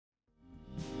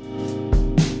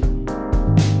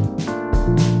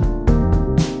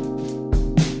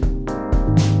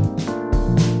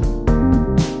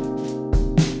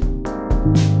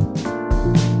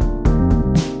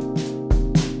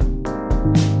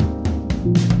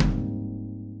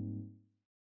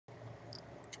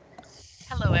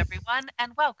everyone,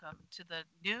 and welcome to the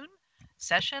noon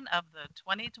session of the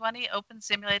 2020 Open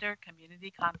Simulator Community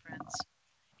Conference.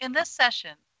 In this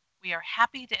session, we are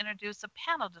happy to introduce a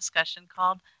panel discussion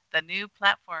called The New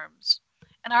Platforms.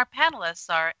 And our panelists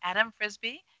are Adam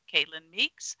Frisby, Catilyn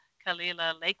Meeks,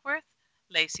 Kalila Lakeworth,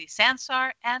 Lacie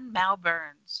Sansar, and Mal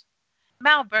Burns.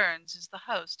 Mal Burns is the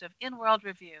host of In World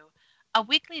Review, a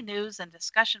weekly news and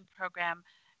discussion program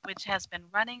which has been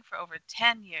running for over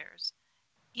 10 years.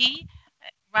 He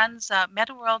runs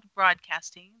MetaWorld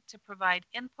Broadcasting to provide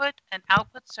input and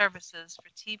output services for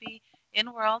TV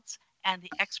in-worlds and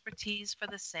the expertise for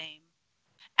the same.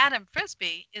 Adam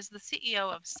Frisby is the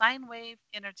CEO of SineWave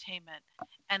Entertainment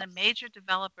and a major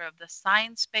developer of the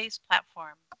SineSpace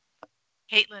platform.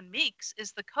 Catilyn Meeks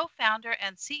is the co-founder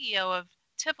and CEO of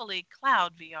Tivoli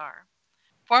Cloud VR,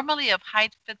 formerly of High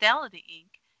Fidelity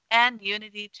Inc. and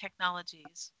Unity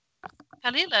Technologies.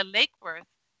 Kalila Lakeworth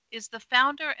is the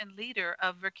founder and leader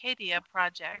of Vercadia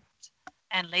Project,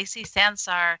 and Lacie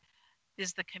Sansar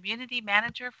is the community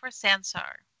manager for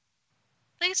Sansar.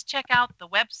 Please check out the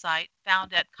website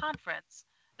found at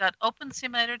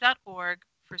conference.opensimulator.org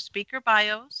for speaker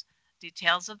bios,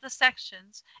 details of the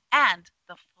sections, and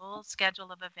the full schedule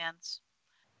of events.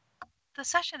 The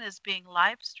session is being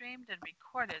live streamed and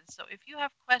recorded, so if you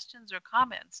have questions or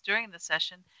comments during the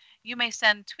session, you may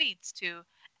send tweets to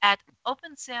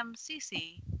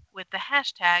 @OpenSimCC with the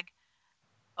hashtag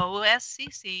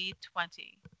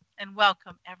OSCC20. And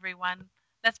welcome, everyone.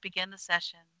 Let's begin the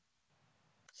session.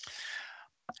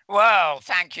 Well,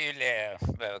 thank you, Leah,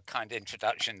 for a kind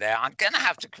introduction there. I'm going to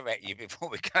have to correct you before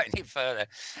we go any further.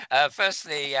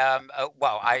 Firstly, I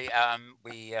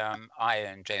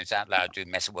and James Out Loud do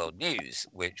MetaWorld News,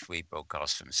 which we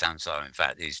broadcast from Sansar, in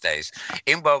fact, these days.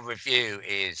 In World Review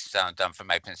is done from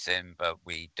OpenSim, but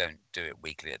we don't do it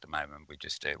weekly at the moment. We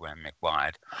just do it when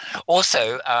required.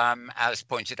 Also, as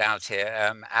pointed out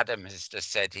here, Adam has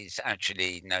just said he's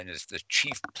actually known as the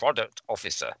Chief Product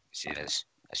Officer. See this?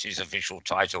 That's his official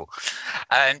title.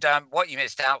 And what you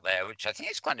missed out there, which I think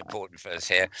is quite important for us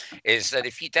here, is that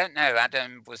if you don't know,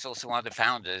 Adam was also one of the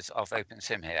founders of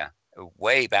OpenSim here,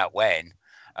 way back when,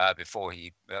 before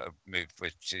he moved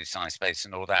to SciSpace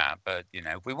and all that. But, you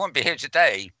know, we wouldn't be here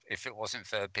today if it wasn't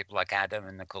for people like Adam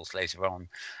and, of course, later on,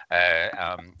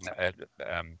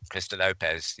 Krista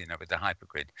Lopez, you know, with the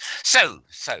hypergrid. So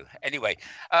anyway,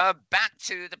 back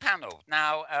to the panel.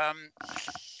 Now,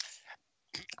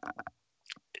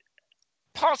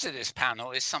 part of this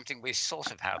panel is something we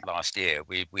sort of had last year.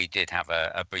 We did have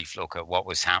a brief look at what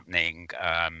was happening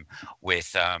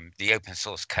with the open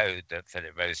source code that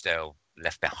Philip Rosedale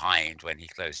left behind when he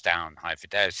closed down High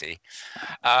Fidelity.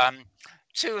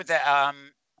 Two of the,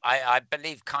 I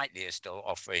believe Kitely is still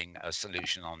offering a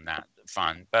solution on that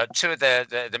front, but two of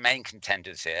the main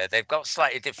contenders here, they've got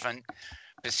slightly different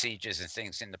procedures and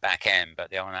things in the back end, but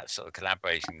they're on that sort of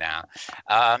collaborating now,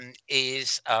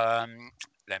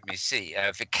 let me see,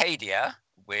 Vercadia,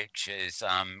 which is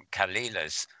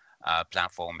Kalila's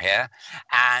platform here,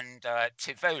 and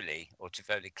Tivoli, or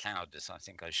Tivoli Cloud, as I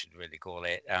think I should really call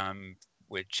it,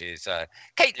 which is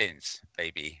Caitlin's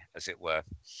baby, as it were.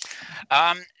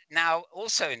 Now,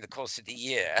 also in the course of the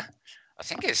year, I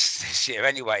think it's this year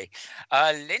anyway,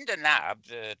 Linden Lab,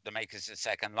 the makers of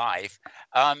Second Life,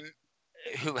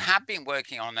 who have been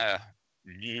working on a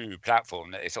new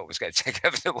platform that they thought was going to take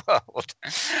over the world,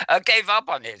 gave up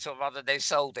on it, or rather they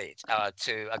sold it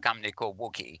to a company called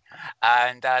Wookiee.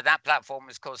 And that platform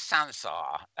is called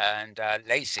Sansar. And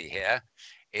Lacie here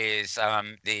is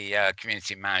the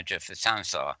community manager for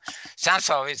Sansar.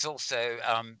 Sansar is also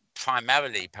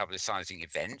primarily publicizing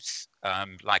events,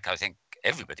 like I think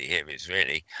everybody here is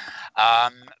really.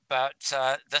 But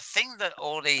the thing that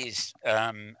all these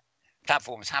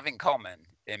platforms have in common,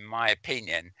 in my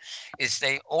opinion, is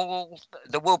there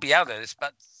will be others,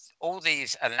 but all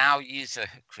these allow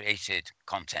user-created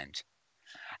content.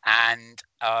 And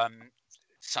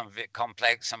some of it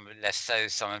complex, some of it less so,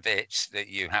 some of it that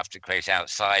you have to create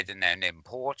outside and then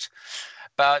import.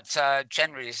 But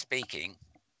generally speaking,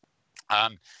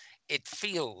 it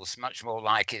feels much more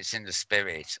like it's in the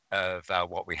spirit of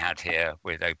what we had here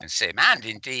with OpenSim. And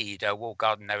indeed, Walled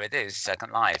Garden, though it is,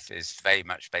 Second Life is very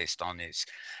much based on its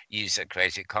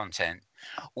user-created content.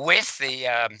 With the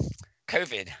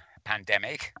COVID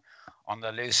pandemic on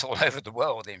the loose all over the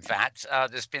world, in fact,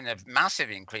 there's been a massive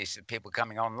increase of people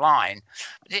coming online.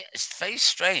 But it's very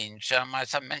strange.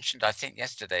 As I mentioned, I think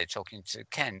yesterday, talking to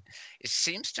Ken, it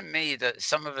seems to me that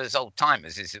some of us old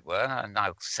timers, as it were, and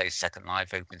I'll say Second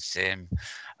Life, OpenSim,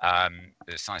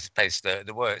 the science of place,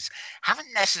 the works,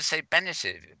 haven't necessarily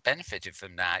benefited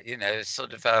from that.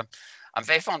 Sort of. I'm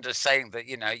very fond of saying that,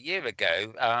 a year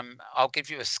ago, I'll give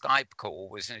you a Skype call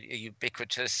was a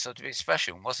ubiquitous sort of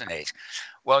expression, wasn't it?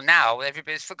 Well, now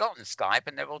everybody's forgotten Skype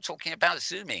and they're all talking about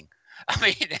Zooming. I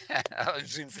mean,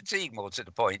 Zoom fatigue, more to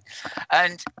the point.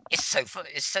 And it's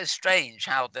so strange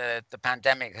how the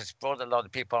pandemic has brought a lot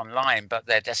of people online, but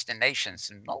their destinations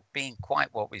are not being quite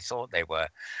what we thought they were.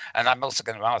 And I'm also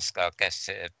going to ask our guests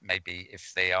maybe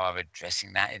if they are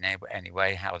addressing that in any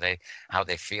way, how they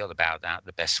feel about that,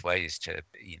 the best ways to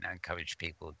encourage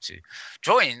people to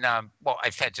join what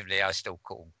effectively I still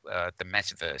call the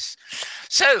metaverse.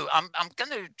 So I'm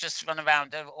going to just run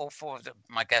around all four of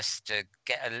my guests to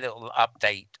get a little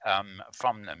update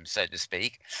from them, so to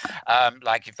speak,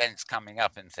 like events coming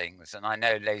up and things. And I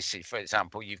know, Lacie, for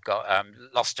example, you've got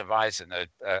Lost Horizon,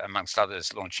 amongst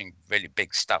others, launching really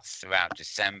big stuff throughout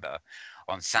December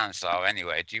on Sansar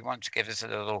anyway. Do you want to give us a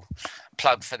little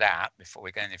plug for that before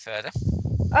we go any further?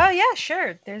 Oh, yeah,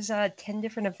 sure. There's 10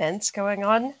 different events going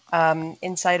on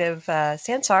inside of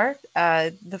Sansar.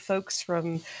 The folks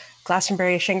from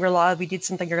Glastonbury, Shangri-La, we did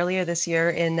something earlier this year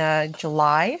in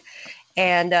July.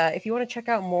 And if you want to check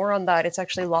out more on that, it's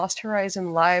actually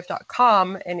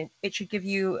losthorizonlive.com, and it should give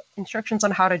you instructions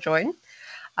on how to join.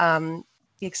 The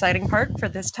exciting part for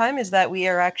this time is that we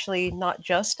are actually not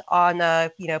just on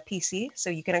PC, so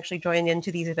you can actually join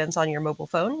into these events on your mobile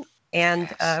phone and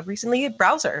recently a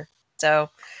browser. So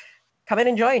come in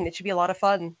and join. It should be a lot of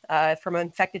fun. From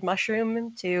Infected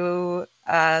Mushroom to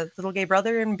Little Gay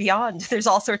Brother and beyond. There's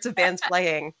all sorts of bands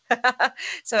playing.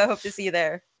 So I hope to see you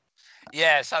there.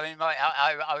 Yes, I mean,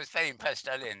 I was very impressed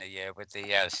earlier in the year with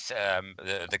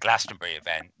the Glastonbury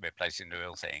event replacing the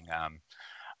real thing,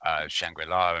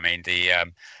 Shangri-La. I mean,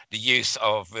 the use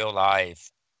of real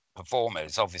live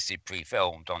performers, obviously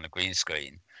pre-filmed on the green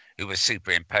screen, who were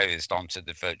superimposed onto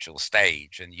the virtual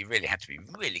stage, and you really had to be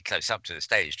really close up to the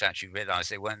stage to actually realise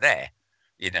they weren't there.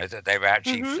 That they were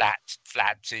actually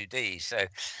flat 2D. So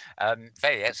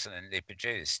very excellently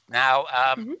produced. Now.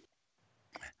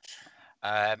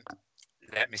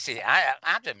 Let me see,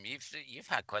 Adam. You've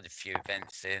had quite a few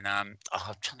events in. I'm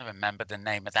trying to remember the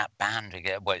name of that band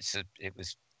again. Well, it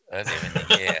was earlier in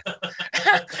the year.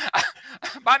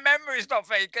 My memory is not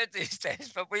very good these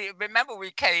days. But we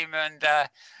came and there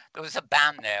was a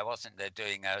band there, wasn't there?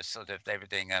 They were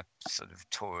doing a sort of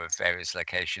tour of various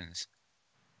locations.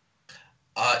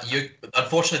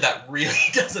 Unfortunately, that really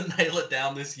doesn't nail it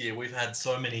down this year. We've had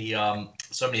so many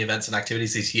events and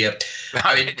activities this year.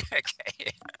 I mean,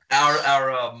 okay.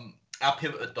 Our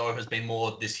pivot though has been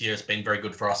more this year. It's been very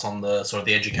good for us on the sort of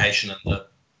the education and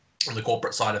the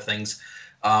corporate side of things,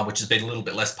 which has been a little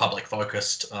bit less public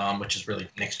focused, which is really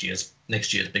next year's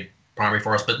big primary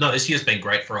for us. But no, this year's been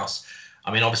great for us.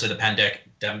 I mean, obviously the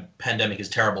pandemic is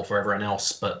terrible for everyone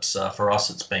else, but for us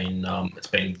it's been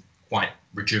quite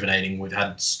rejuvenating. We've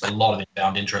had a lot of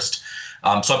inbound interest,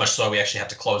 so much so we actually had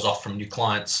to close off from new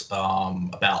clients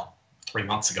about 3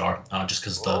 months ago, just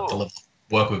because the level of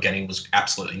work we were getting was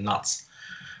absolutely nuts,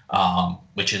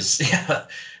 which is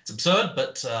it's absurd,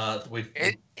 but we've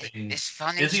been it's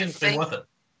funny busy and it's been worth it.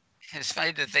 It's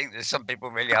funny to think that some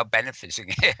people really are benefiting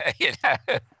here.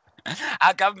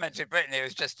 Our government in Britain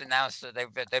has just announced that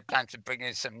they plan to bring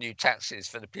in some new taxes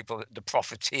for the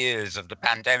profiteers of the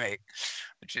pandemic,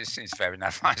 which seems fair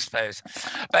enough, I suppose.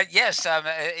 But yes,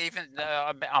 I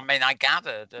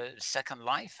gather the Second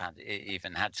Life had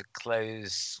to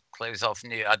close off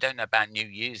new. I don't know about new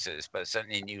users, but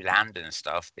certainly new land and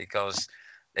stuff, because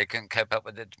they couldn't cope up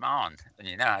with the demand, and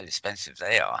you know how expensive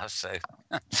they are. So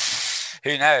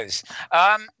who knows?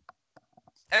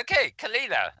 Okay,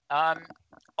 Kalila.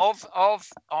 Of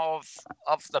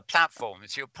the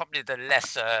platforms, you're probably the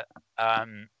lesser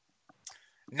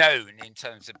known in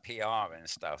terms of PR and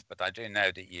stuff, but I do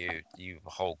know that you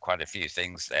hold quite a few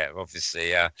things there.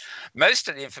 Obviously, most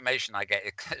of the information I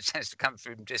get tends to come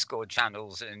from Discord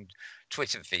channels and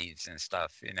Twitter feeds and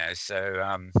stuff,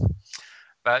 So,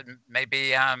 but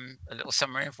maybe a little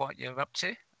summary of what you're up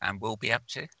to and will be up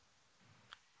to.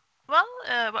 Well,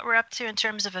 what we're up to in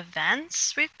terms of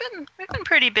events, we've been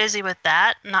pretty busy with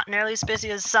that. Not nearly as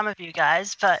busy as some of you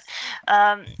guys, but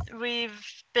we've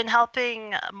been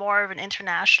helping more of an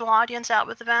international audience out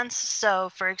with events. So,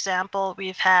 for example,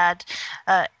 we've had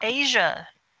Asia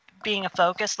being a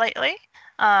focus lately,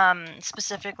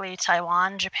 specifically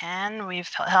Taiwan, Japan. We've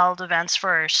held events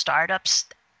for startups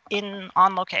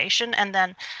on location, and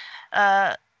then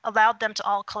allowed them to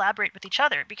all collaborate with each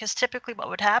other, because typically what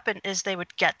would happen is they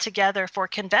would get together for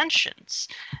conventions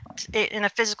in a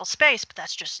physical space, but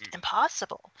that's just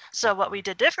impossible. So what we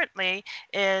did differently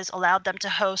is allowed them to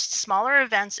host smaller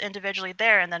events individually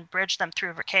there and then bridge them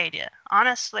through Vercadia.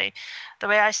 Honestly, the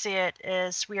way I see it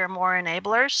is we are more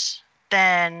enablers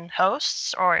than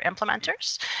hosts or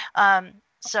implementers.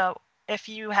 So if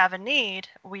you have a need,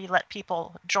 we let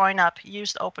people join up,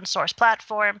 use the open source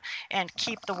platform, and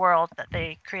keep the world that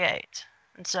they create.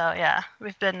 And so, yeah,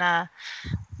 we've been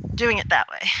doing it that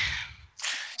way.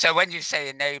 So when you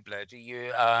say enabler,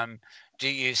 do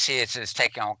you see it as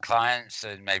taking on clients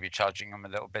and maybe charging them a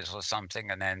little bit or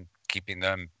something, and then keeping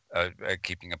them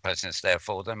keeping a presence there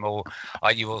for them, or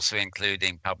are you also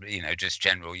including public, just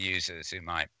general users who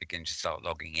might begin to start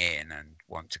logging in and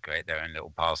want to create their own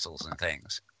little parcels and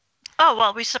things? Oh,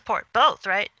 well, we support both,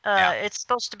 right? It's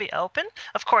supposed to be open.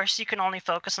 Of course, you can only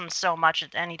focus on so much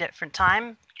at any different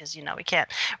time because,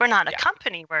 we're not a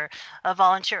company, we're a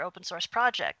volunteer open source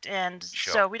project. And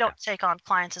so we don't take on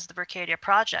clients as the Vercadia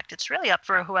project. It's really up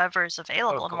for whoever is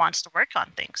available and wants to work on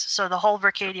things. So the whole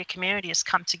Vercadia community has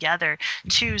come together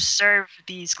to serve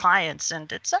these clients.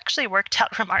 And it's actually worked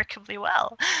out remarkably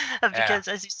well because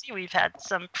as you see, we've had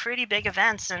some pretty big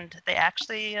events and they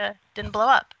actually didn't blow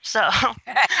up. So I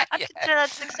consider that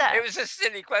success. It was a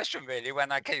silly question, really,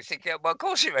 when I came thinking, well, of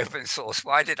course you're open source.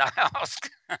 Why did I ask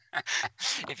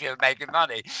if you're making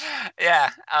money? Yeah.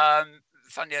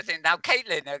 Funny, I think. Now,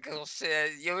 Catilyn, of course,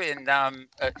 you're in,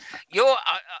 well,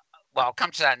 I'll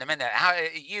come to that in a minute. How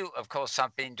you, of course,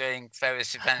 have been doing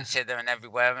various events here, there, and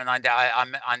everywhere. And I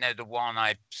know the one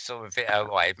I sort of,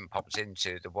 I even popped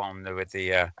into the one with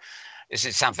the, is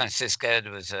it San Francisco?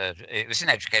 It was an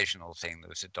educational thing. There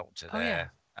was a doctor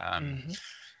there.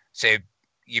 So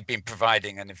you've been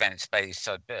providing an event space,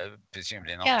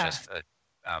 presumably not just for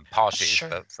parties,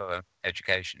 but for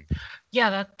education.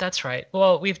 Yeah, that's right.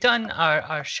 Well, we've done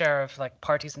our share of like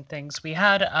parties and things. We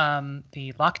had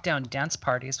the lockdown dance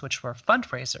parties, which were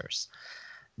fundraisers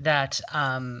that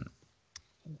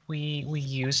we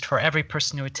used for every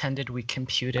person who attended. We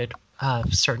computed a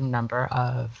certain number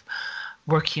of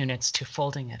work units to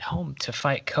folding at home to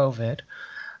fight COVID,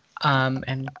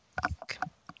 and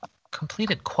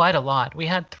completed quite a lot. We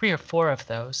had 3 or 4 of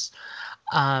those.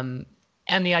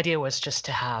 And the idea was just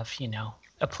to have,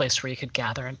 a place where you could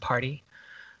gather and party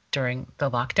during the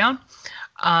lockdown.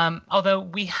 Although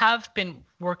we have been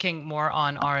working more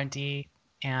on R&D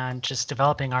and just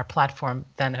developing our platform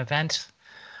than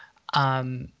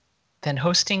than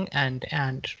hosting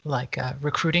and like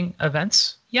recruiting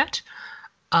events yet.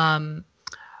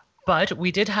 But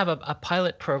we did have a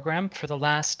pilot program for the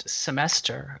last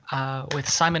semester with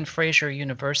Simon Fraser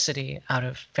University out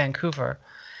of Vancouver.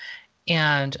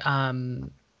 And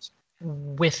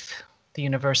with the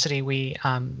university, we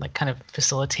kind of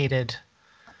facilitated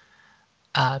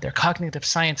their cognitive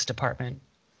science department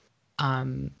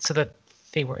so that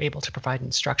they were able to provide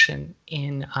instruction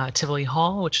in Tivoli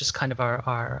Hall, which is kind of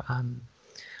our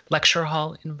lecture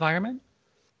hall environment.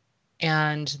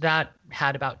 And that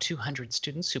had about 200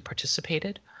 students who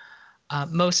participated,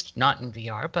 most not in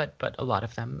VR, but a lot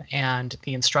of them. And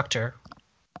the instructor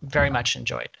very much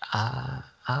enjoyed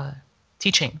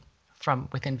teaching from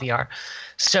within VR.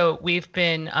 So we've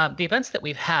been, the events that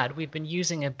we've been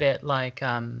using a bit like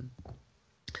kind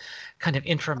of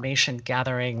information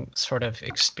gathering sort of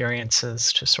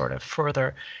experiences to sort of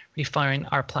further refine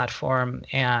our platform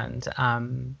and,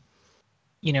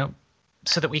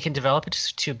 so that we can develop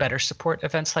it to better support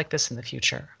events like this in the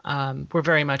future. We're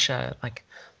very much like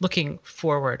looking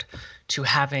forward to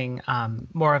having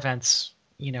more events,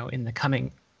 in the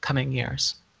coming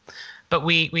years. But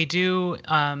we do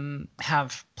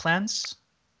have plans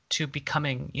to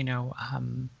becoming,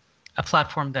 a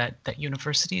platform that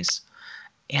universities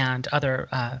and other,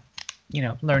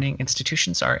 learning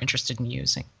institutions are interested in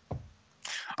using.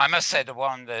 I must say the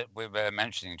one that we were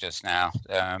mentioning just now,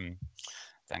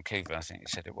 Vancouver, I think you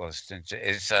said it was,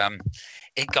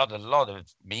 it got a lot of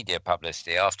media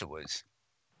publicity afterwards,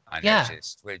 I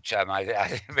noticed, which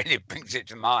I really brings it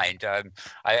to mind. I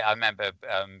remember,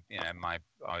 my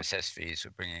RSS feeds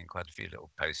were bringing in quite a few little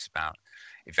posts about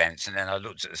events, and then I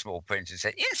looked at the small print and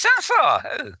said, in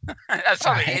Sansar!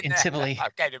 Sorry, in Tivoli. I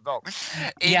got it wrong.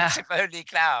 In Tivoli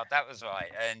Cloud, that was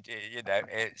right. And,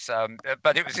 it's,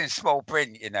 but it was in small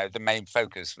print, the main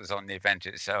focus was on the event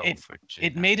itself.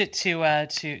 It made it to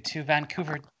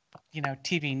Vancouver,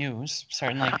 TV news,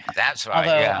 certainly. That's right,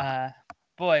 although,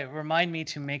 boy, remind me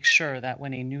to make sure that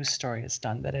when a news story is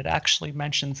done, that it actually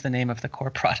mentions the name of the core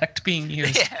product being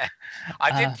used. Yeah,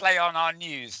 I did play on our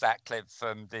news that clip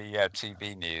from the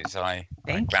TV news. I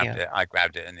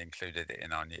grabbed it and included it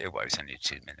in our news. Well, it's only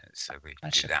 2 minutes, so we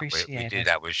do that. We do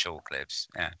that with short clips.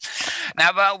 Yeah.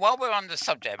 Now, while we're on the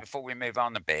subject, before we move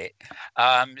on a bit,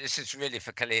 this is really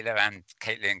for Kalila and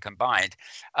Catilyn combined.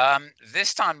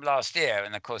 This time last year,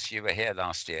 and of course you were here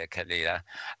last year, Kalila.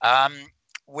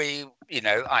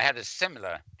 I had a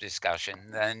similar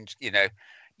discussion, and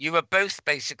you were both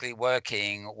basically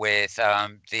working with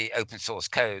the open source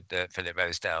code that Philip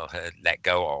Rosedale had let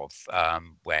go of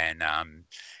when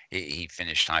he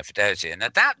finished High Fidelity, and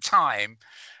at that time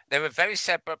they were very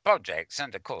separate projects,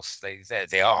 and of course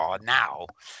they are now.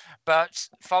 But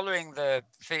following the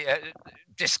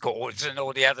Discords and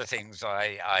all the other things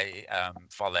I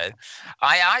follow,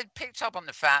 I picked up on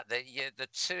the fact that the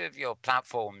two of your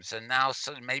platforms are now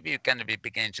sort of maybe going to be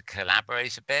beginning to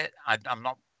collaborate a bit. I'm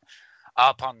not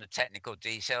up on the technical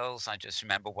details. I just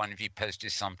remember one of you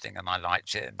posted something and I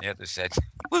liked it, and the other said,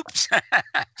 "Whoops."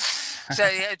 So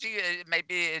do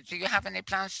you have any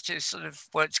plans to sort of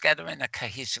work together in a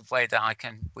cohesive way that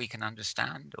we can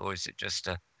understand, or is it just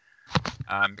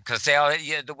because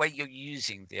the way you're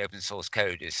using the open source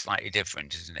code is slightly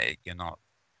different, isn't it? You're not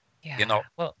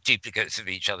duplicates of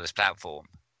each other's platform.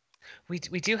 We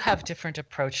do have different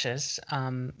approaches.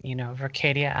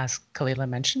 Vercadia, as Kalila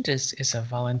mentioned, is a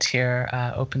volunteer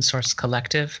open source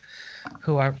collective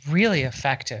who are really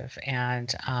effective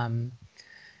and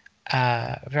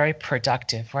very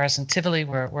productive. Whereas in Tivoli,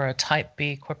 we're a Type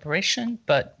B corporation,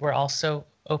 but we're also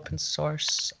open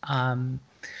source.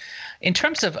 In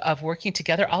terms of working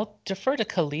together, I'll defer to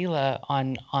Kalila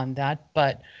on that,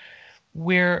 but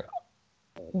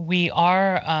we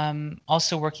are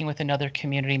also working with another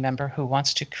community member who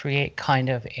wants to create kind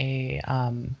of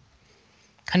an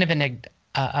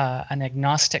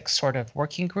agnostic sort of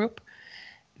working group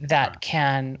that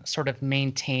can sort of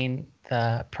maintain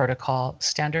the protocol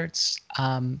standards,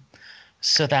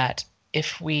 so that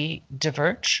if we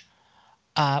diverge,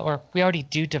 or we already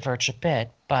do diverge a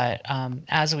bit, but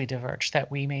as we diverge, that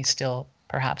we may still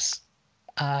perhaps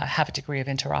have a degree of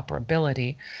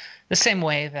interoperability, the same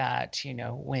way that,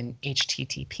 when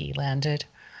HTTP landed,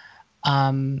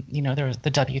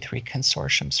 the W3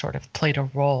 consortium sort of played a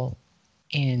role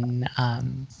in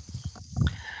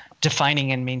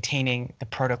defining and maintaining the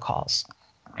protocols.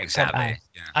 Exactly.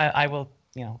 I will,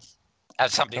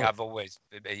 That's something I've always,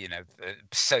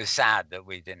 so sad that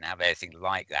we didn't have anything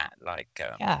like that.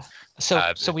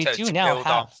 So we do now have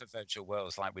off the virtual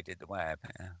worlds like we did the web.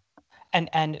 Yeah.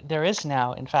 And there is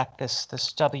now, in fact, this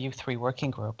W3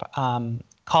 working group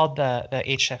called the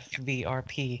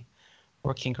HFVRP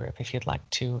working group. If you'd like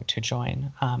to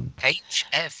join.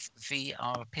 HFVRP.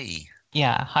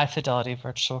 Yeah, High Fidelity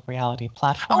Virtual Reality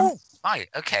Platform. Oh, right,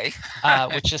 okay.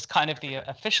 Which is kind of the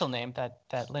official name that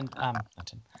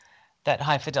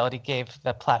High Fidelity gave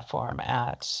the platform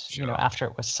after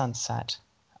it was sunset.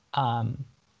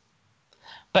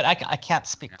 But I can't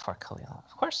speak for Kalila,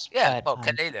 of course. Yeah,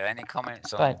 Kalila, any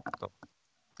comments on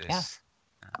this?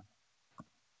 Yeah.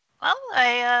 Well,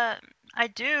 I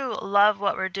do love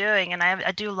what we're doing, and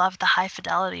I do love the High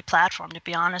Fidelity platform, to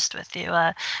be honest with you.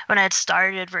 When I had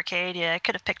started Vercadia, I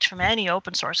could have picked from any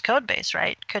open source code base,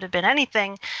 right? Could have been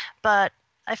anything, but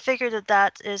I figured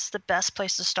that is the best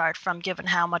place to start from, given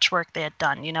how much work they had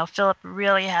done. Philip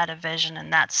really had a vision,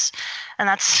 and that's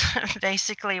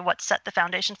basically what set the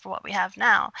foundation for what we have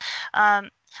now.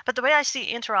 But the way I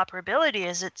see interoperability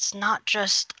is it's not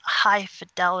just high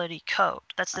fidelity code.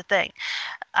 That's the thing.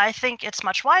 I think it's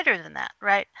much wider than that,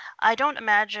 right? I don't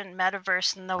imagine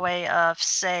metaverse in the way of,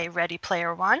 say, Ready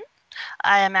Player One.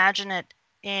 I imagine it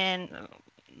in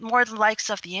more the likes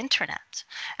of the internet.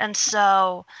 And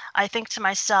so I think to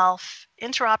myself,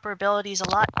 interoperability is a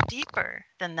lot deeper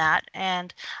than that.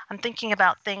 And I'm thinking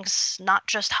about things not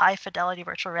just high fidelity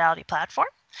virtual reality platform,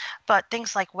 but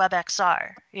things like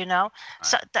WebXR,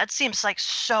 So that seems like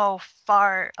so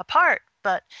far apart.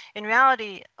 But in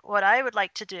reality, what I would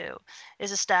like to do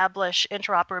is establish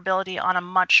interoperability on a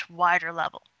much wider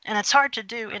level. And it's hard to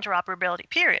do interoperability,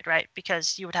 period, right?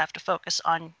 Because you would have to focus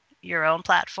on your own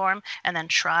platform and then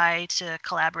try to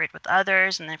collaborate with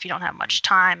others. And then if you don't have much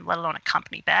time, let alone a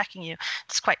company backing you,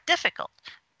 it's quite difficult.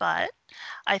 But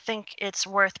I think it's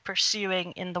worth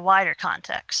pursuing in the wider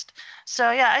context.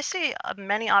 So yeah, I see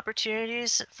many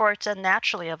opportunities for it to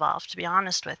naturally evolve, to be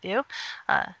honest with you.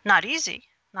 Not easy,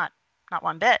 not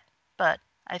one bit, but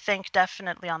I think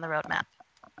definitely on the roadmap.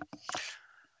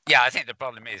 Yeah, I think the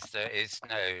problem is there is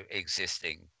no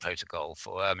existing protocol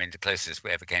for. I mean, the closest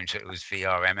we ever came to it was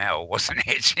VRML, wasn't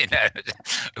it?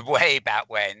 Way back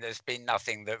when. There's been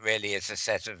nothing that really is a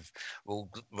set of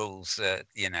rules that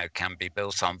can be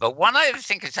built on. But one I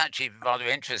think is actually rather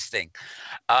interesting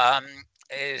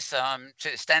is to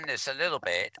extend this a little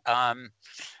bit. Well,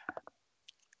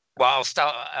 I'll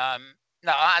start.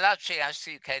 No, I'll actually ask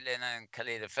you, Catilyn and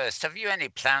Kalila, first. Have you any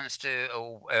plans to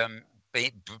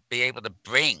be able to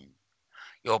bring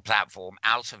your platform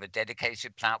out of a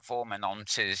dedicated platform and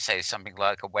onto, say, something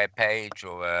like a web page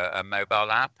or a mobile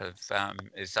app?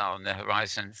 Is that on the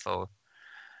horizon for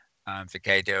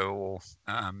Cadia or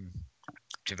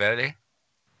Tivoli?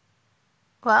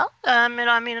 Well,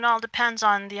 it all depends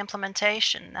on the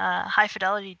implementation. High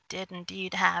Fidelity did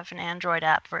indeed have an Android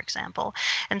app, for example.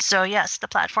 And so, yes, the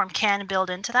platform can build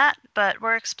into that, but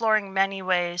we're exploring many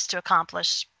ways to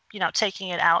accomplish taking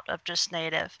it out of just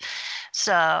native.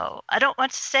 So I don't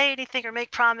want to say anything or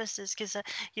make promises because,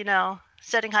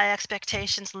 setting high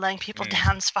expectations and letting people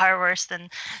down is far worse than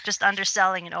just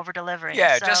underselling and over-delivering.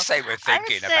 Yeah, so just say we're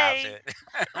thinking about it.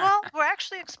 Well, we're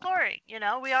actually exploring,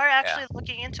 we are actually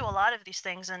looking into a lot of these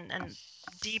things and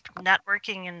deep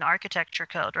networking and architecture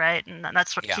code, right? And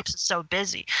that's what keeps us so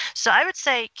busy. So I would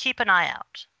say keep an eye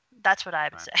out. That's what I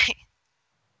would say.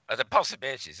 The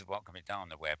possibilities of what can be done on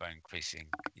the web are increasing,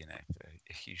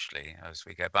 hugely as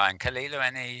we go by. And Kalila,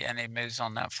 any moves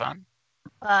on that front?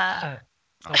 That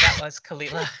was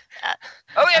Kalila.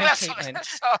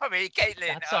 Sorry,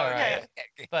 Catilyn. That's all right.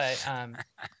 But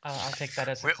I'll take that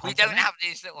as a compliment. We don't have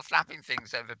these little flapping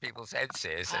things over people's heads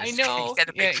here, so I know. You get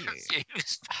a bit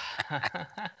confused.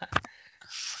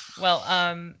 Well,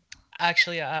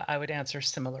 actually, I would answer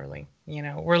similarly.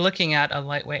 We're looking at a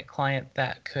lightweight client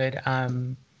that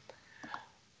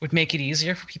would make it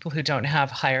easier for people who don't have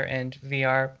higher end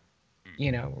VR,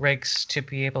 rigs to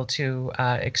be able to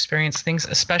experience things,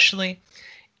 especially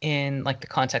in like the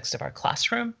context of our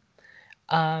classroom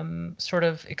sort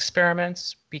of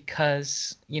experiments,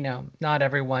 because, not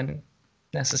everyone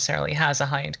necessarily has a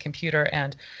high end computer,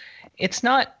 and it's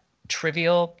not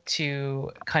trivial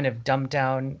to kind of dumb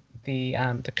down the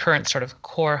current sort of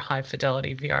core high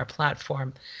fidelity VR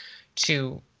platform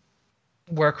to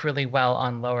work really well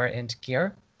on lower end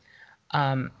gear.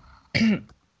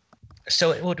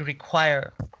 So it would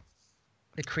require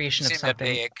the creation of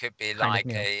something. It could be like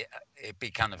it'd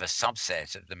be kind of a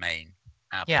subset of the main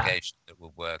application that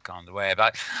will work on the web.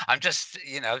 I'm just,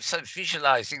 sort of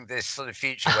visualizing this sort of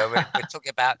future where we're talking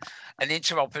about an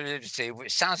interoperability,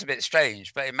 which sounds a bit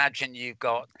strange, but imagine you've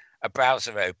got a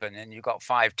browser open and you've got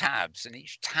 5 tabs, and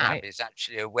each tab is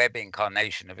actually a web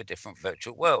incarnation of a different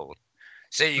virtual world.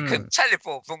 So you can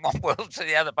teleport from one world to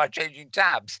the other by changing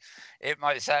tabs. It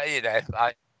might say,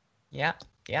 Yeah,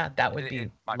 that would be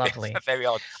lovely. Be very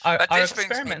odd. But this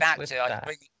brings me back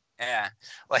to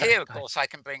Well, here, of course, I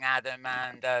can bring Adam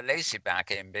and Lacie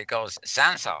back in because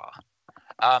Sansar,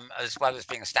 as well as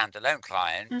being a standalone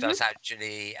client, does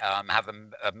actually have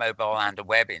a mobile and a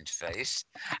web interface,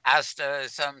 as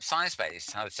does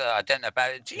Sciencebase. So I don't know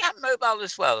about it. Do you have mobile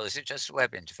as well, or is it just a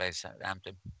web interface, Adam?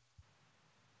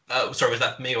 Sorry, was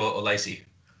that for me or Lacie?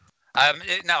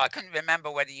 No, I couldn't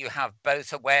remember whether you have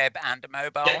both a web and a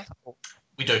mobile. Yeah,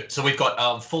 we do. So we've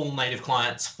got full native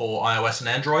clients for iOS and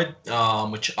Android,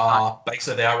 which are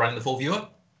basically they are running the full viewer.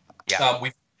 Yeah.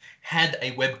 We've had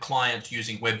a web client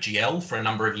using WebGL for a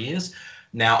number of years.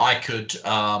 Now I could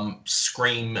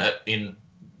scream in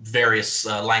various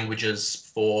languages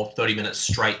for 30 minutes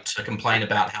straight to complain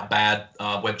about how bad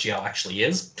WebGL actually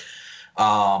is.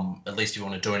 At least if you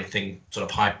want to do anything sort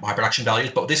of high production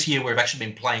values. But this year we've actually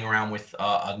been playing around with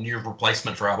a new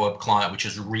replacement for our web client, which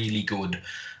is really good.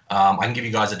 I can give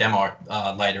you guys a demo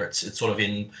later. It's sort of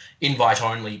in invite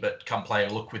only, but come play a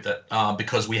look with it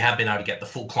because we have been able to get the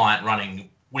full client running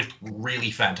with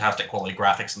really fantastic quality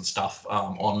graphics and stuff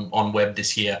on web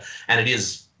this year. And it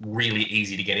is really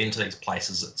easy to get into these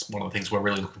places. It's one of the things we're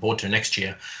really looking forward to next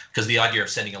year, because the idea of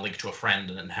sending a link to a friend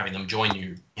and having them join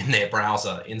you in their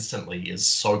browser instantly is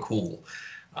so cool.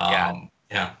 Yeah.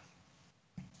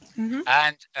 Mm-hmm.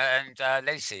 And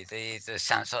Lacie, the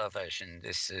Sansar version,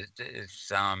 this is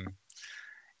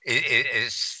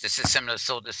this a similar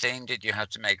sort of thing? Did you have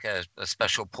to make a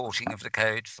special porting of the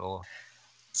code for?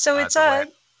 So it's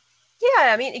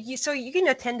yeah, I mean, you can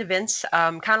attend events,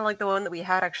 kind of like the one that we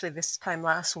had actually this time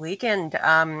last weekend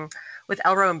with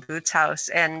Elro and Boots House,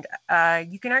 and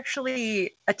you can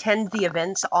actually attend the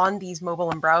events on these mobile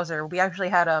and browser. We actually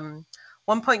had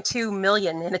 1.2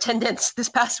 million in attendance this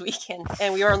past weekend,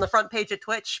 and we were on the front page of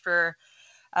Twitch for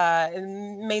It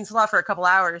means a lot for a couple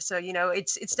hours. So,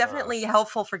 it's definitely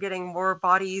helpful for getting more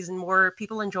bodies and more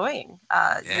people enjoying,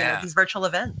 these virtual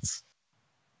events.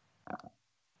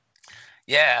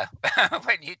 Yeah,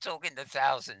 when you talk in the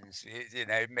thousands,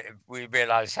 we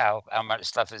realize how much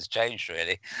stuff has changed,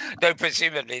 really. Though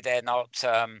presumably they're not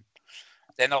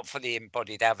fully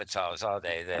embodied avatars, are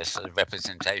they? They're sort of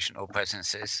representational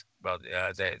presences. Well,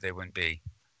 they wouldn't be,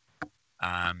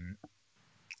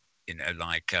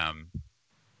 like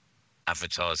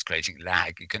avatars creating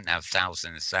lag. You couldn't have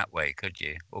thousands that way, could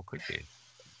you? Or could you?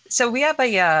 So we have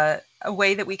a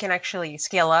way that we can actually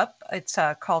scale up. It's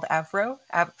called Avro,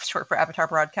 short for Avatar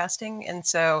Broadcasting. And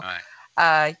so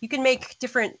you can make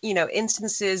different,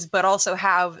 instances, but also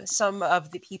have some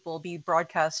of the people be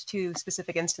broadcast to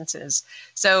specific instances.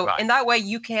 So in that way,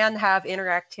 you can have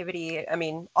interactivity. I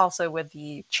mean, also with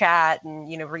the chat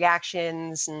and,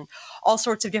 reactions and all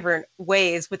sorts of different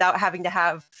ways without having to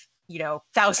have,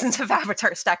 thousands of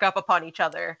avatars stack up upon each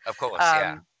other. Of course,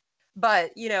 yeah.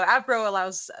 But, Avro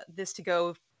allows this to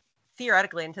go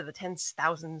theoretically into the tens,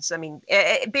 thousands. I mean,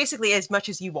 basically as much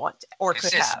as you want or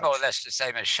could have. It's more or less the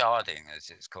same as sharding, as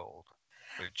it's called.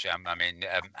 Which, Adam,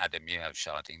 you have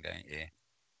sharding, don't you?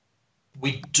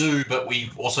 We do, but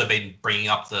we've also been bringing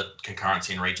up the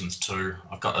concurrency in regions too.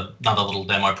 I've got another little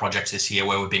demo project this year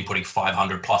where we've been putting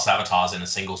 500 plus avatars in a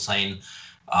single scene.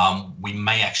 We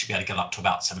may actually be able to get up to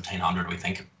about 1,700, we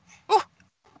think. Ooh.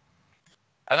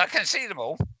 And I can see them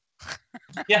all.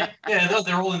 yeah,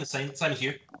 they're all in the same as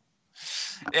you.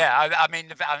 Yeah, I'm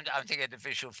thinking of the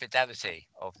visual fidelity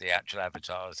of the actual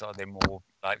avatars. Are they more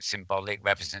like symbolic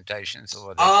representations,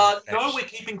 or no, we're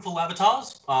keeping full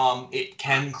avatars. It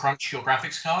can crunch your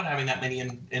graphics card having that many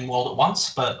in world at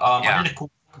once, but I really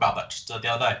cool about that just the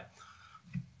other day.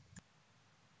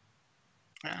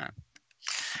 Yeah.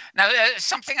 Now,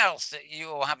 something else that you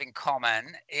all have in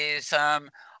common is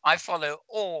I follow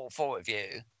all four of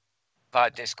you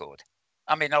via Discord.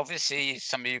 I mean, obviously,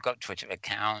 some of you got Twitter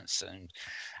accounts and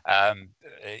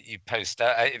you post.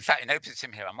 In fact, in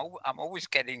OpenSim here, I'm always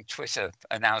getting Twitter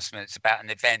announcements about an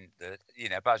event that,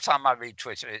 by the time I read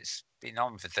Twitter, it's been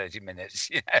on for 30 minutes,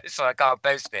 so I can't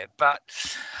post it. But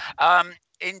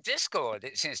in Discord,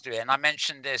 it seems to be, and I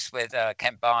mentioned this with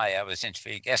Ken Bai, I was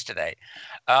interviewed yesterday.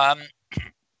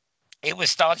 It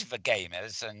was started for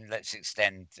gamers, and let's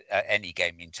extend any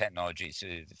gaming technology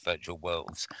to the virtual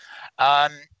worlds.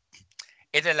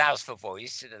 It allows for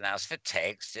voice, it allows for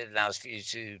text, it allows for you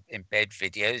to embed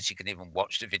videos. You can even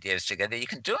watch the videos together. You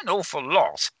can do an awful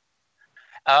lot,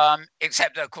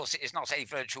 except that, of course, it is not a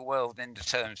virtual world in the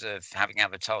terms of having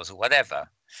avatars or whatever.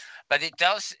 But it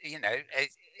does,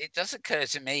 it does occur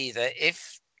to me that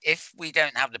if we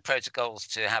don't have the protocols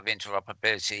to have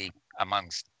interoperability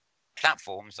amongst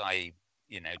platforms, i.e.,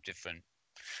 different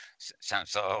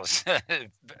Sansars,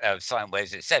 sine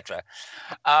waves, etc.,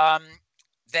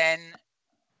 then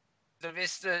there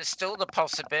is still the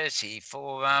possibility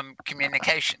for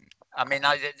communication. I mean,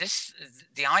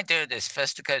 the idea of this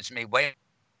first occurred to me way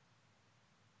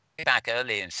back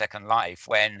early in Second Life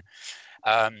when,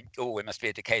 it must be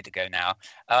a decade ago now,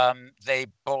 they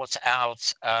brought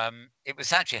out, it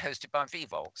was actually hosted by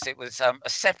Vvox. It was a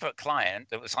separate client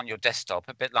that was on your desktop,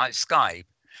 a bit like Skype.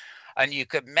 And you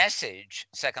could message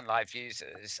Second Life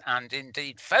users and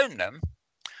indeed phone them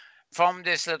from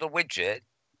this little widget,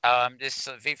 this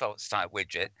sort of Vvox type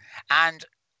widget. And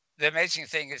the amazing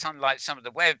thing is, unlike some of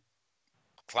the web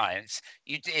clients,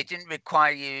 it didn't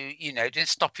require you, it didn't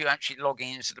stop you actually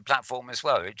logging into the platform as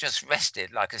well. It just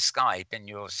rested like a Skype in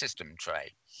your system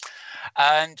tray.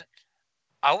 And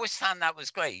I always found that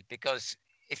was great because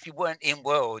if you weren't in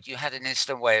world, you had an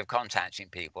instant way of contacting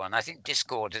people. And I think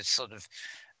Discord has sort of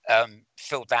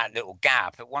filled that little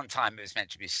gap. At one time, it was meant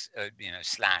to be,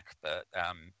 Slack, but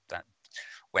that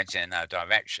went in our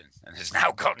direction and has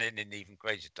now gone in an even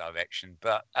greater direction.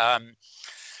 But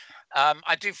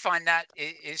I do find that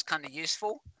it is kind of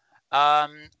useful.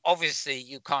 Obviously,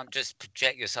 you can't just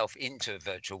project yourself into a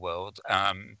virtual world,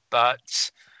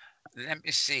 but let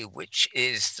me see,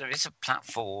 there is a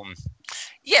platform.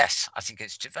 Yes, I think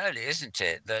it's Tivoli, isn't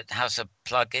it? That has a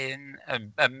plugin,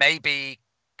 and maybe,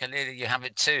 Kalila, you have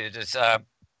it too. There's a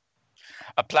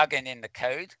plugin in the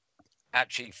code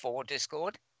actually for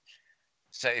Discord.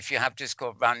 So if you have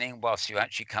Discord running whilst you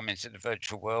actually come into the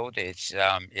virtual world, it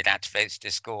activates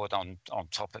Discord on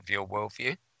top of your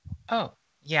worldview. Oh,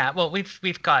 yeah. Well,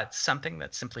 we've got something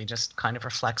that simply just kind of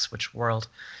reflects which world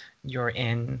you're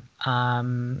in,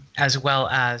 as well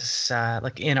as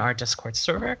like in our Discord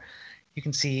server, you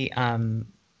can see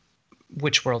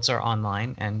which worlds are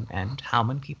online and how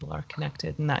many people are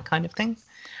connected and that kind of thing.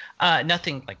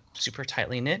 Nothing like super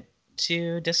tightly knit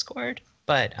to Discord,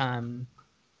 but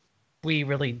we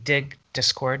really dig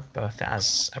Discord both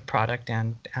as a product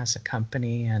and as a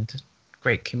company and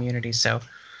great community. So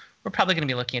we're probably going to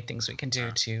be looking at things we can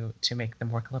do to make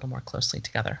them work a little more closely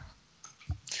together.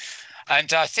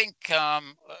 And I think,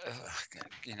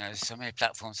 you know, so many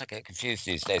platforms, I get confused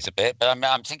these days a bit, but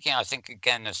I'm thinking, I think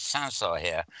again of Sansar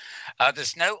here.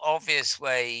 There's no obvious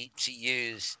way to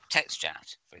use text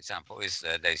chat, for example, is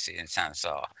there, Lacie and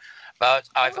Sansar. But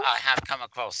I have come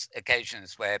across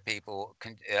occasions where people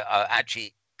are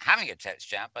actually having a text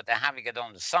chat, but they're having it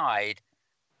on the side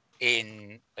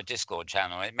in a Discord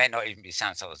channel. It may not even be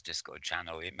Sansar's Discord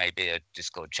channel. It may be a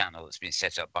Discord channel that's been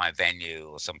set up by a venue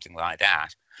or something like that.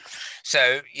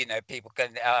 So, you know, people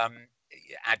can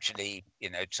actually, you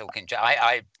know, talking.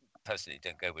 I personally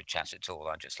don't go with chat at all.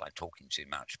 I just like talking too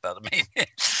much. But I mean,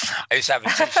 I used to have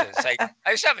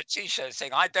a T-shirt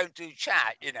saying, I don't do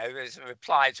chat, you know, as a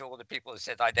reply to all the people who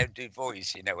said I don't do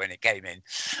voice, you know, when it came in.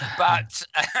 But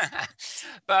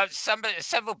but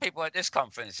several people at this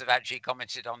conference have actually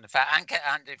commented on the fact,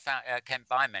 and in fact, Ken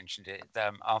By mentioned it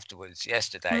afterwards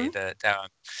yesterday, that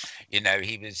you know,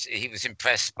 he was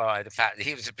impressed by the fact that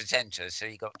he was a presenter, so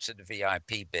he got to the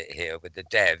VIP bit here with the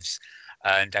devs.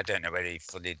 And I don't know whether he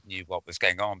fully knew what was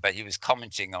going on, but he was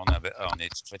commenting on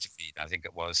his Twitter feed, I think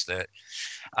it was, that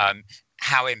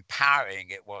how empowering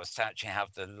it was to actually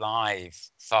have the live,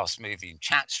 fast-moving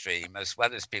chat stream as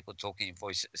well as people talking in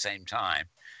voice at the same time.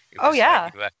 Oh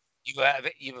yeah, like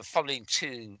you were following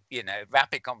two, you know,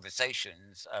 rapid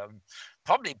conversations,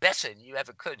 probably better than you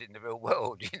ever could in the real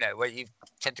world. You know, where you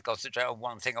tend to concentrate on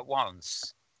one thing at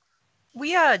once.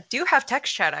 We do have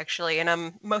text chat actually,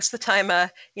 and most of the time,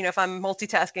 you know, if I'm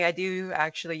multitasking, I do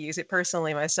actually use it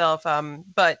personally myself.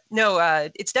 But no,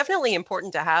 it's definitely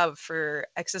important to have for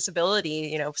accessibility.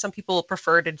 You know, some people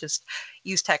prefer to just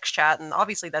use text chat, and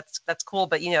obviously that's cool.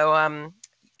 But you know,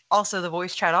 also the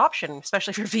voice chat option,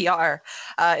 especially for VR,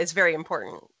 is very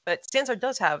important. But Sansar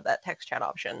does have that text chat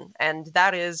option, and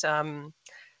that is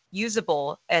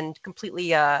usable and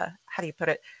completely, how do you put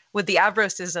it, with the Avro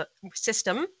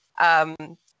system.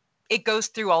 It goes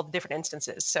through all the different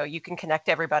instances, so you can connect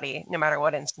everybody no matter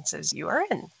what instances you are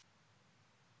in.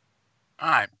 All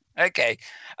right. Okay.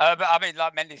 But I mean,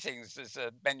 like many things, there's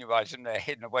a menu item there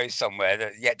hidden away somewhere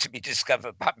that yet to be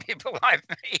discovered by people like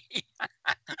me.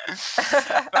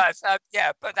 But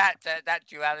yeah, but that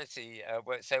duality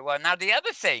works so well. Now, the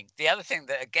other thing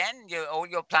that again, all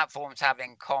your platforms have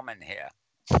in common here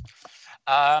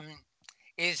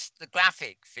is the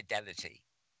graphic fidelity,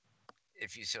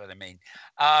 if you see what I mean.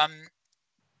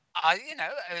 You know,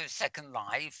 Second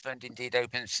Life and indeed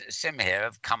Open Sim here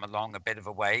have come along a bit of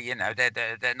a way. You know,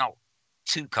 they're not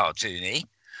too cartoony,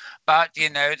 but you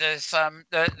know,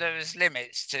 there's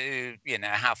limits to, you know,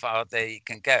 how far they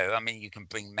can go. I mean, you can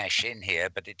bring mesh in here,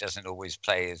 but it doesn't always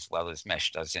play as well as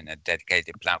mesh does in a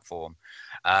dedicated platform,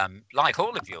 like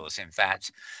all of yours, in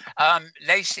fact.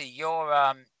 Lacie,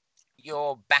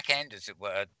 your back end, as it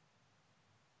were,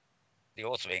 the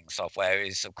authoring software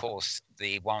is, of course,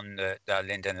 the one that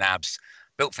Linden Labs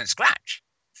built from scratch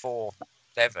for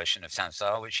their version of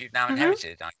Sansar, which you've now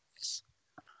inherited, I guess.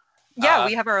 Yeah,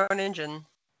 we have our own engine.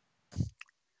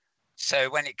 So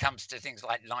when it comes to things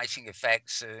like lighting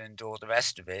effects and all the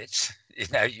rest of it, you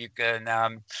know, you can,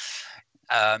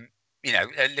 you know,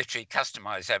 literally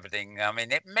customize everything. I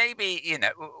mean, it may be, you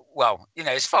know, well, you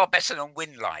know, it's far better than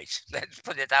Winlight. Let's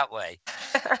put it that way.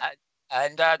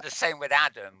 And the same with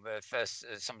Adam.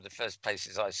 Some of the first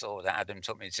places I saw that Adam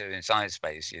took me to in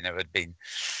Sciencespace, you know, had been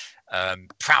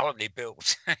proudly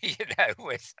built, you know,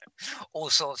 with all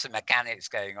sorts of mechanics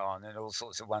going on and all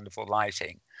sorts of wonderful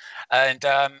lighting. And,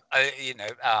 you know,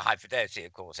 High Fidelity,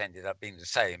 of course, ended up being the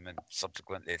same. And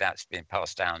subsequently, that's been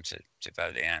passed down to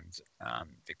Tivoli and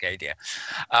Vicadia.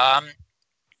 How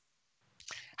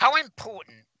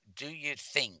important do you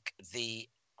think the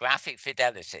graphic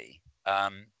fidelity,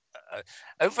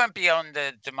 over and beyond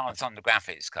the demands on the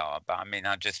graphics card, but I mean,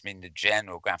 I just mean the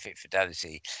general graphic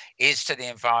fidelity, is to the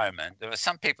environment? There are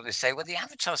some people who say, well, the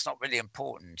avatar's not really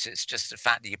important. It's just the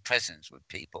fact that you're present with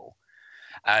people.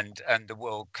 And the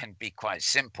world can be quite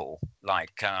simple,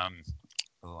 like, I'm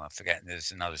forgetting,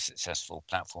 there's another successful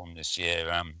platform this year,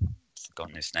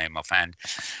 forgotten his name offhand,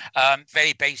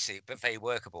 very basic, but very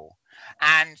workable.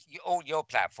 And all your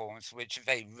platforms, which are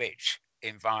very rich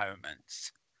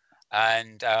environments.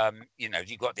 And, you know,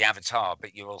 you've got the avatar,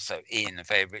 but you're also in a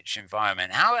very rich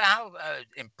environment. How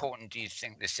important do you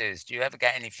think this is? Do you ever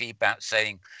get any feedback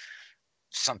saying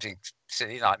something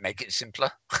silly like make it simpler?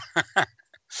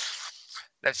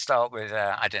 Let's start with,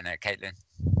 I don't know, Catilyn.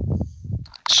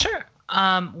 Sure.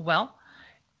 Well,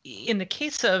 in the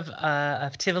case of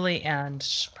Tivoli and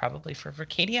probably for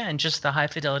Vercadia and just the high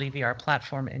fidelity VR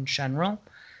platform in general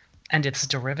and its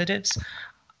derivatives,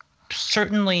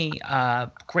 certainly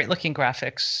great looking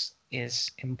graphics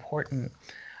is important,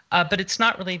 but it's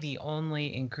not really the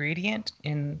only ingredient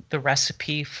in the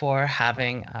recipe for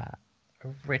having a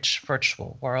rich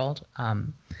virtual world.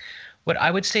 What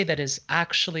I would say that is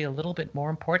actually a little bit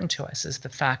more important to us is the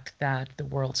fact that the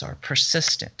worlds are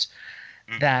persistent.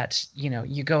 That, you know,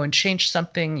 you go and change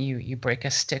something, you break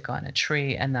a stick on a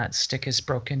tree, and that stick is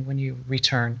broken when you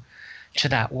return to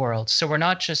that world. So we're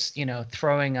not just, you know,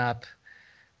 throwing up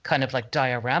kind of like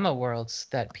diorama worlds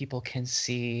that people can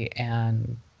see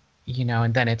and, you know,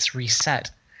 and then it's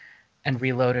reset and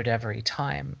reloaded every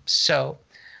time. So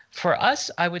for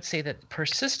us, I would say that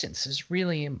persistence is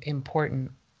really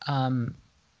important,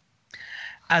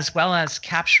 as well as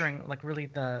capturing like really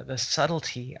the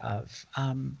subtlety of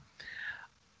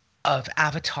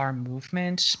avatar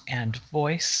movement and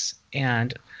voice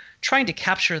and trying to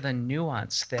capture the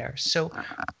nuance there. So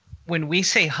when we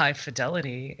say high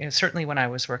fidelity, certainly when I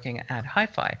was working at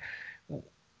Hi-Fi,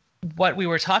 what we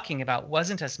were talking about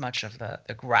wasn't as much of the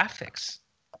graphics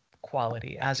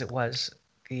quality as it was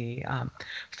the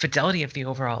fidelity of the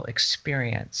overall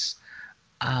experience,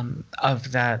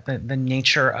 of the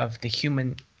nature of the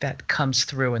human that comes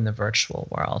through in the virtual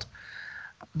world.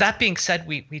 That being said,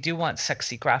 we do want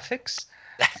sexy graphics,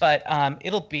 but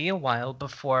it'll be a while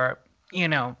before, you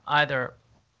know, either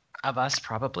of us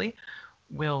probably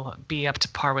will be up to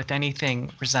par with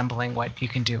anything resembling what you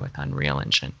can do with Unreal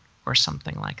Engine or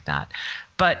something like that.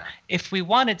 But if we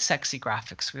wanted sexy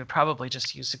graphics, we would probably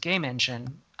just use a game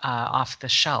engine off the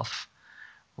shelf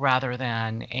rather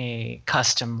than a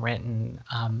custom written,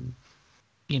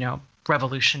 you know,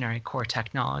 revolutionary core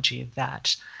technology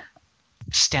that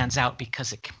stands out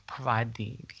because it can provide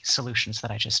the solutions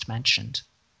that I just mentioned.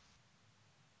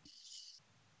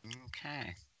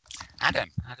 Okay. Adam,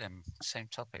 same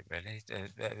topic really.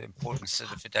 The importance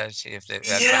of the fidelity of the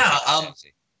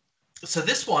so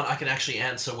this one I can actually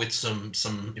answer with some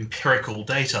empirical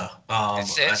data.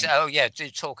 Do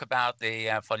talk about the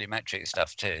volumetric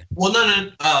stuff too. Well,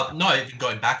 no, even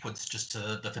going backwards just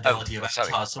to the fidelity of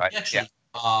avatars. So we actually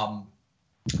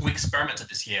we experimented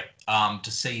this year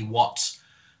to see what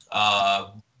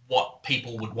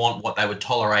people would want, what they would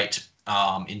tolerate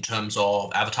in terms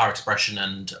of avatar expression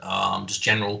and just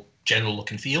general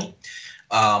look and feel.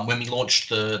 When we launched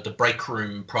the break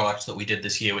room product that we did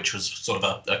this year, which was sort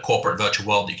of a corporate virtual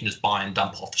world that you can just buy and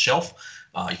dump off the shelf.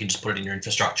 You can just put it in your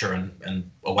infrastructure and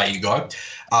away you go.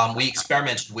 We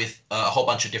experimented with a whole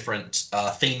bunch of different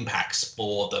theme packs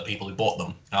for the people who bought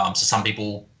them. So some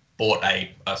people bought a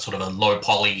sort of a low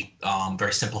poly,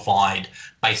 very simplified,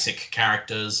 basic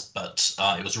characters, but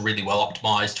it was really well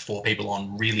optimized for people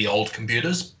on really old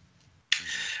computers.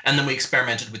 And then we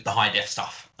experimented with the high def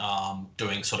stuff,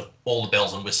 doing sort of all the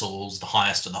bells and whistles, the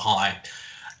highest of the high.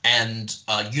 And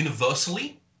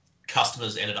universally,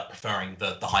 customers ended up preferring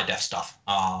the high def stuff.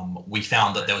 We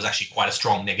found that there was actually quite a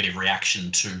strong negative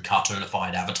reaction to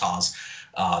cartoonified avatars,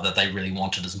 that they really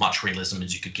wanted as much realism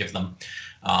as you could give them.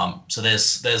 So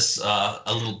there's a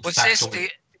little backstory.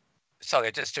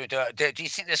 Sorry, just to do you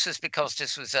think this was because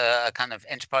this was a kind of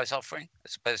enterprise offering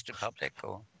as opposed to public,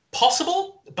 or?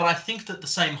 Possible, but I think that the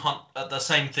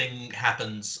same thing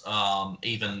happens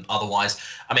even otherwise.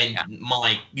 I mean,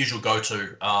 my usual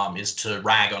go-to is to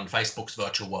rag on Facebook's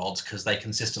virtual worlds because they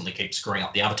consistently keep screwing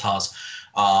up the avatars,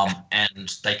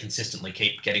 and they consistently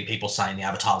keep getting people saying the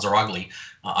avatars are ugly.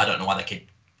 I don't know why they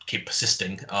keep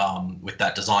persisting with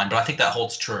that design, but I think that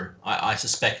holds true. I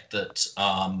suspect that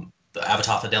the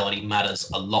avatar fidelity matters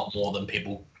a lot more than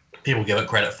people give it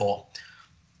credit for.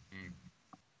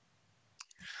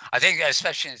 I think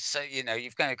especially, so, you know,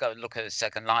 you've got to go look at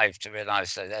Second Life to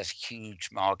realise that there's a huge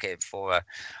market for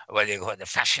what you call the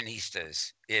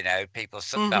fashionistas, you know, people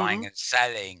buying and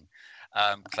selling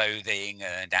clothing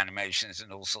and animations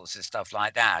and all sorts of stuff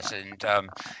like that. And,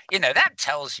 you know, that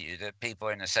tells you that people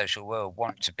in the social world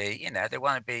want to be, you know, they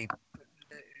want to be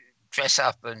dress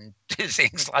up and do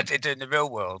things like they do in the real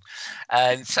world.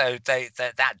 And so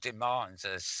that demands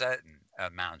a certain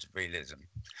amount of realism.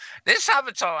 This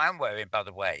avatar I'm wearing, by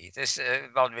the way, this is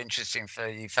rather interesting for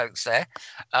you folks there.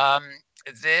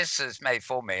 This is made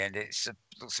for me, and it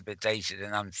looks a bit dated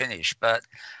and unfinished, but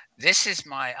this is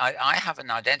I have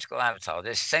an identical avatar.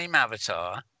 This same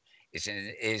avatar is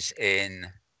in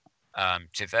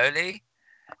Tivoli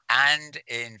and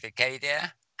in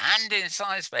Vercadia and in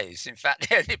Sciencebase. In fact,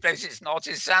 the only place it's not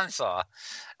is Sansar,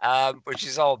 which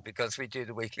is odd because we do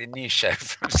the weekly news show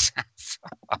from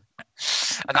Sansar.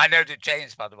 And I know that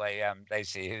James, by the way,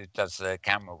 Lacie, who does the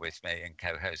camera with me and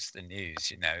co-hosts the news,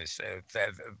 you know, so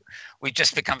we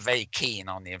just become very keen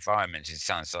on the environment. It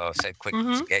sounds so quick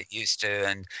to get used to,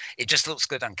 and it just looks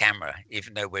good on camera,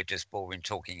 even though we're just boring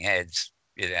talking heads,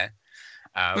 you know,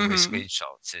 with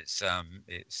screenshots.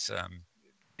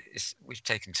 We've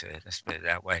taken to it, let's put it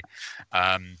that way.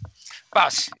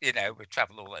 But you know, we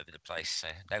travel all over the place, so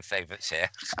no favourites here.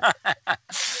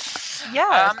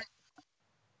 Yeah.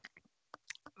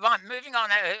 Right, moving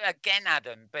on again,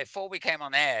 Adam. Before we came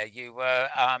on air, you were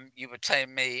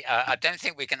telling me I don't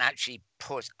think we can actually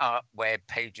put up web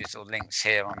pages or links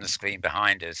here on the screen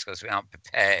behind us because we aren't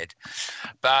prepared.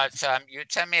 But you were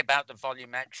telling me about the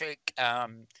volumetric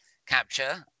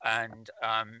capture, and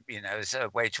you know, as a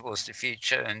way towards the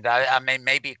future. And I mean,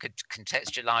 maybe you could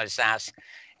contextualize that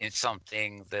in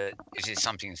something that is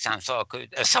something Sansar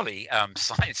could,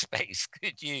 Sciencebase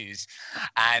could use,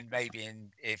 and maybe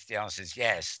if the answer is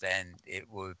yes, then it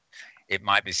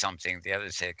might be something the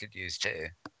others here could use too.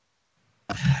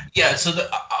 Yeah, so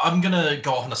I'm going to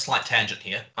go off on a slight tangent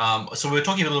here. So we were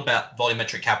talking a little about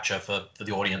volumetric capture for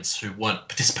the audience who weren't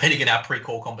participating in our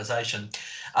pre-call conversation.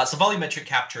 So volumetric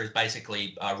capture is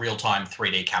basically real-time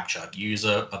 3D capture. You use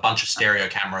a bunch of stereo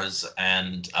cameras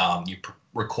and you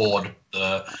record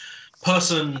the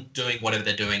person doing whatever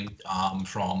they're doing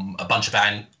from a bunch of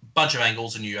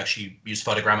angles, and you actually use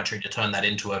photogrammetry to turn that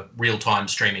into a real-time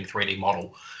streaming 3D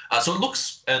model. So it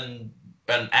looks and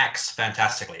acts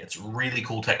fantastically. It's really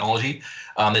cool technology.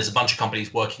 There's a bunch of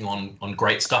companies working on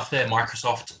great stuff there.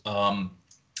 Microsoft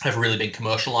have really been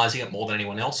commercializing it more than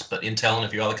anyone else, but Intel and a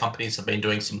few other companies have been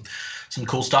doing some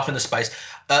cool stuff in the space.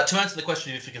 To answer the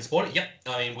question if you can support it, yep.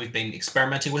 I mean, we've been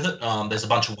experimenting with it. There's a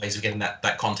bunch of ways of getting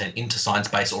that content into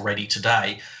Sciencebase already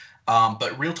today.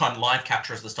 But real-time live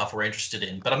capture is the stuff we're interested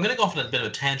in. But I'm going to go off on a bit of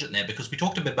a tangent there because we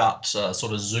talked a bit about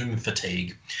sort of Zoom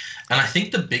fatigue. And I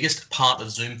think the biggest part of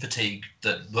Zoom fatigue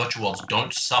that virtual worlds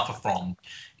don't suffer from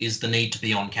is the need to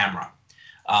be on camera.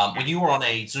 When you are on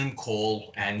a Zoom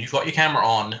call and you've got your camera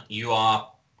on, you are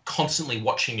constantly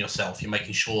watching yourself. You're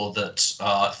making sure that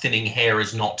thinning hair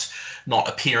is not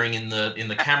appearing in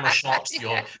the camera shot.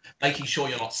 You're making sure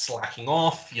you're not slacking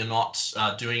off. You're not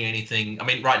doing anything. I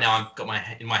mean, right now I've got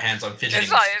in my hands. I'm fidgeting.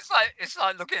 It's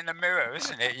like looking in the mirror,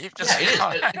 isn't it? You've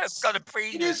just got to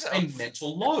breathe. It is a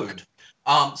mental load.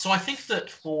 So I think that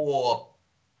for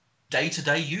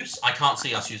day-to-day use, I can't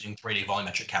see us using 3D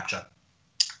volumetric capture.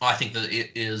 I think that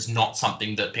it is not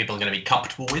something that people are going to be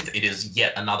comfortable with. It is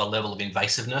yet another level of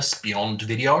invasiveness beyond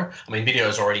video. I mean, video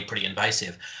is already pretty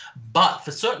invasive. But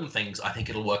for certain things, I think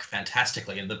it'll work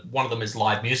fantastically. And one of them is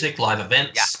live music, live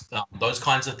events, those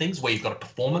kinds of things where you've got a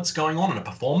performance going on and a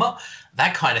performer.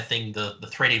 That kind of thing, the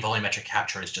 3D volumetric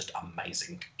capture is just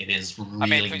amazing. It is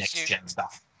really next-gen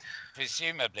stuff.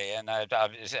 Presumably, and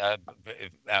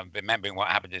remembering what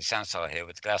happened in Sansar here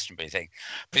with the Glastonbury thing,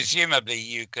 presumably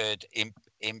you could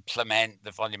implement the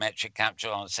volumetric capture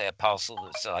on, say, a parcel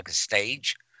that's like a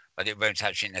stage, but it won't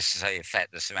actually necessarily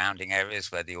affect the surrounding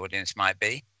areas where the audience might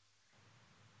be.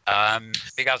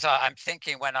 Because I'm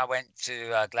thinking when I went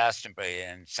to Glastonbury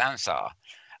and Sansar,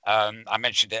 I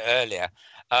mentioned it earlier,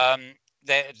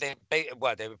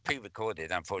 they were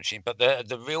pre-recorded, unfortunately, but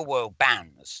the real-world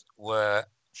bands were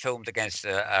filmed against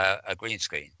a green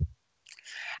screen,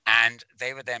 and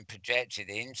they were then projected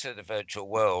into the virtual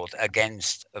world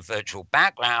against a virtual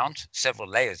background, several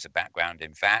layers of background,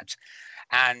 in fact,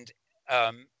 and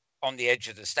on the edge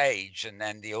of the stage, and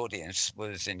then the audience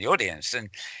was in the audience. And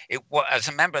as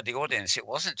a member of the audience, it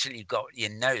wasn't until you got your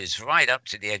nose right up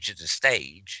to the edge of the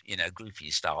stage, you know,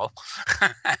 groupie style,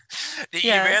 that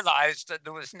you realized that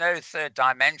there was no third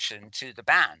dimension to the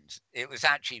band. It was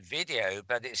actually video,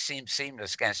 but it seemed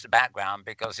seamless against the background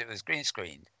because it was green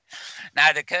screened. Now,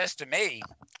 it occurs to me,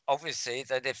 obviously,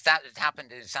 that if that had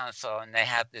happened in Sansar and they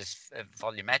had this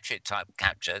volumetric type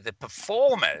capture, the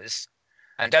performers,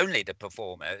 and only the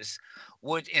performers,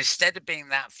 would, instead of being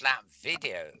that flat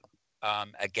video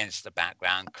against the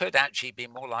background, could actually be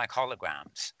more like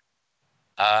holograms,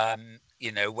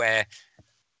 you know, where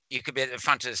you could be at the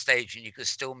front of the stage and you could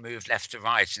still move left to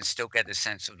right and still get a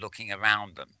sense of looking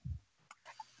around them.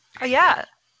 Oh, yeah.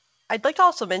 I'd like to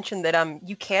also mention that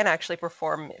you can actually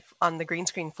perform on the green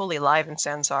screen fully live in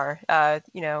Sansar.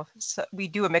 You know, so we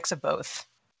do a mix of both.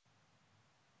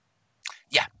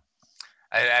 Yeah.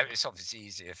 It's obviously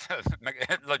easier for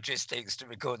logistics to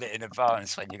record it in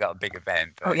advance when you got a big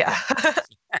event. Oh, yeah.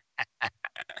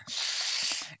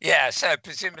 Yeah, so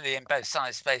presumably in both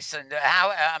Sciencebase. And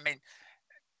how, I mean,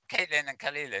 Catilyn and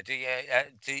Kalila,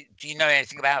 do you know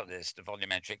anything about this, the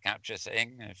volumetric capture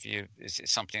thing? Is it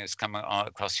something that's come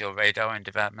across your radar in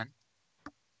development?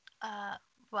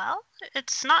 Well,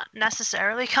 it's not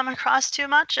necessarily come across too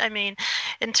much. I mean,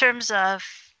 in terms of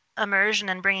immersion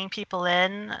and bringing people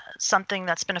in, something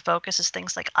that's been a focus is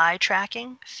things like eye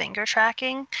tracking, finger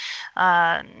tracking,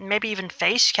 maybe even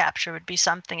face capture would be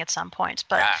something at some point.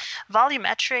 But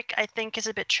volumetric, I think, is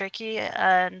a bit tricky.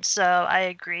 And so I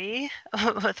agree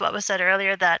with what was said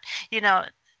earlier that,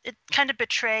 it kind of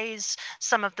betrays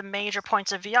some of the major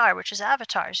points of VR, which is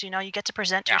avatars. You get to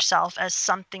present yourself as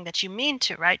something that you mean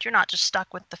to, right? You're not just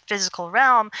stuck with the physical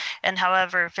realm, and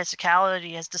however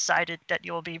physicality has decided that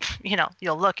you'll be,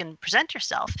 you'll look and present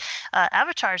yourself.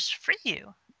 Avatars free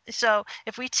you. So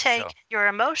if we take your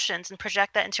emotions and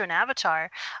project that into an avatar,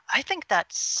 I think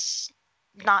that's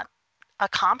not a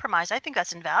compromise. I think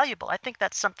that's invaluable. I think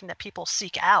that's something that people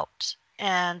seek out.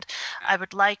 And I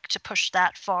would like to push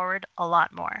that forward a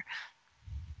lot more.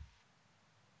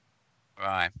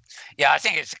 Right. Yeah, I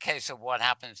think it's a case of what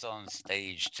happens on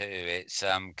stage too. It's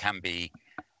can be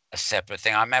a separate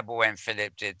thing. I remember when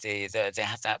Philip did they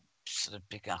had that sort of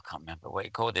big, I can't remember what he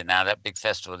called it now, that big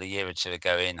festival a year or two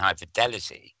ago in High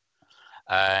Fidelity.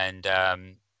 And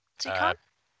Multicon?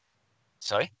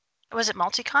 Sorry? Was it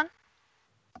Multicon?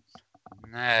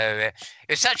 No,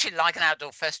 it's actually like an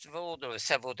outdoor festival. There were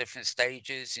several different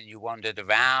stages, and you wandered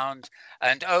around.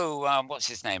 And what's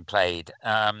his name played?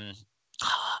 I'm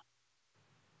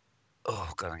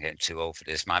getting too old for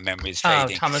this. My memory's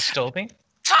fading. Thomas Dolby.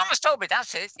 Thomas Dolby,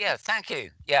 that's it. Yeah, thank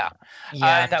you. Yeah.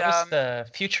 Yeah, and that was the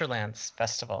Futurelands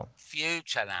Festival.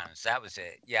 Futurelands, that was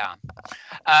it. Yeah.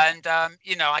 And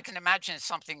I can imagine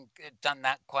something done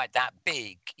quite that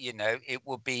big. It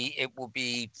will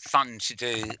be fun to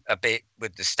do a bit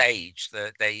with the stage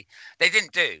that they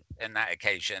didn't do in that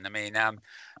occasion. I mean,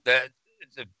 the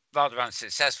rather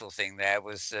unsuccessful thing there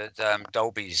was that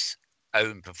Dolby's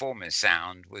own performance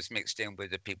sound was mixed in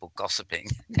with the people gossiping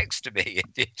next to me.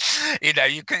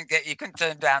 You couldn't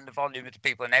turn down the volume of the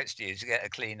people next to you to get a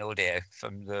clean audio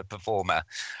from the performer,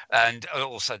 and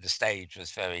also the stage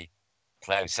was very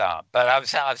close up. But I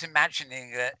was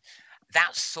imagining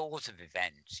that sort of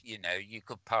event, you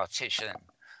could partition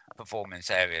performance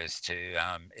areas to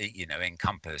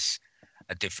encompass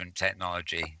a different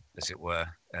technology, as it were,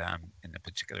 in a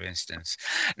particular instance.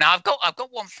 Now, I've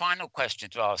got one final question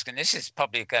to ask, and this is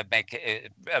probably going to make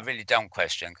it a really dumb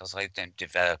question because I don't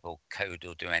develop or code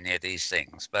or do any of these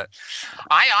things. But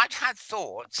I'd had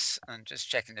thoughts, and just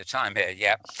checking the time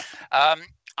here,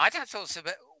 I'd had thoughts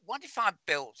about what if I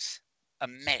built a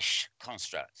mesh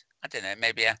construct? I don't know,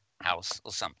 maybe a house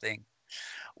or something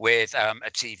with a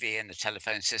TV and a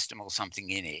telephone system or something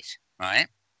in it, right?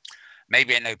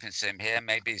 Maybe an open sim here,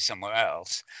 maybe somewhere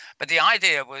else. But the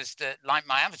idea was that, like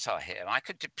my avatar here, I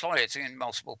could deploy it in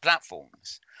multiple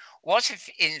platforms. What if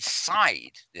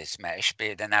inside this mesh, be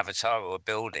it an avatar or a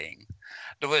building,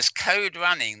 there was code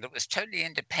running that was totally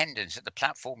independent of the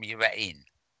platform you were in?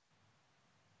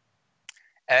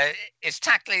 It's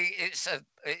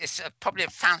probably a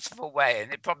fanciful way,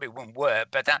 and it probably wouldn't work,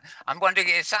 but I'm wondering,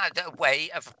 is that a way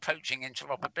of approaching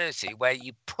interoperability where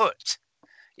you put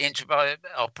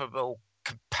interoperable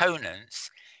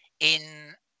components in,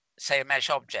 say, a mesh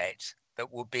object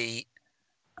that will be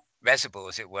resible,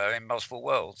 as it were, in multiple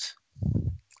worlds?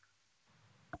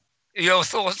 Your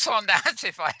thoughts on that,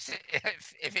 if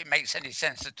it makes any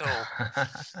sense at all?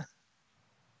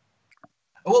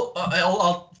 Well,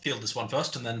 I'll field this one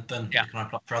first, and then you can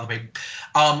open up for other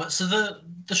people. So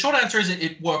the short answer is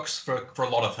it works for a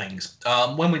lot of things.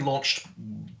 When we launched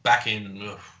back in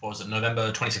November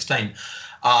 2016,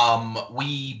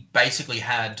 we basically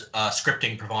had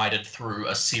scripting provided through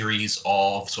a series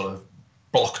of sort of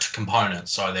blocked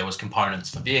components. So there was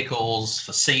components for vehicles,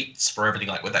 for seats, for everything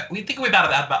like that. We think we had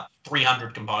about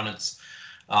 300 components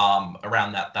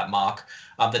around that mark,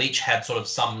 that each had sort of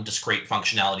some discrete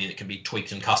functionality that can be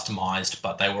tweaked and customized,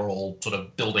 but they were all sort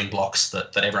of building blocks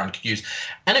that everyone could use.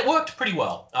 And it worked pretty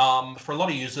well. For a lot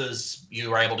of users,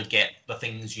 you were able to get the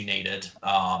things you needed.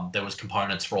 There was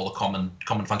components for all the common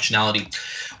functionality.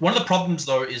 One of the problems,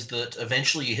 though, is that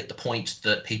eventually you hit the point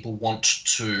that people want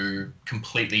to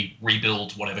completely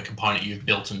rebuild whatever component you've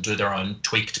built and do their own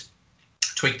tweaked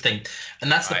thing,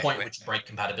 and that's the point at which you break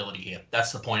compatibility here.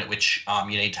 That's the point at which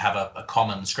you need to have a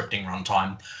common scripting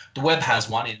runtime. The web has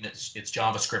one in its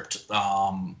JavaScript,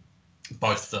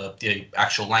 both the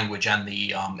actual language and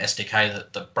the SDK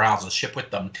that the browsers ship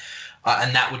with them.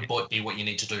 And that would be what you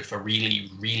need to do for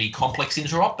really, really complex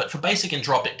interop. But for basic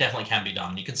interop, it definitely can be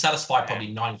done. You can satisfy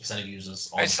probably 90% of users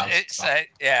on basic stuff.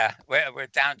 Yeah, we're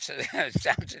down to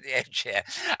down to the edge here.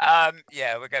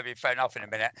 Yeah, we're going to be thrown off in a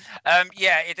minute.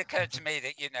 Yeah, it occurred to me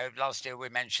that last year we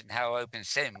mentioned how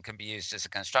OpenSim can be used as a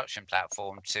construction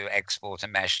platform to export a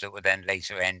mesh that would then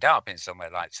later end up in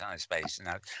somewhere like Sciencebase. And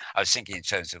I was thinking in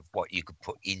terms of what you could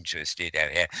put into a studio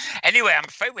here. Anyway, I'm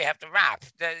afraid we have to wrap.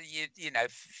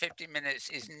 50 minutes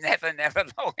is never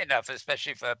long enough,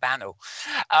 especially for a panel.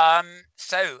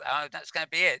 So that's going to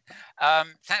be it.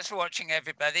 Thanks for watching,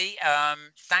 everybody.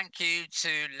 Thank you to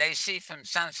Lacie from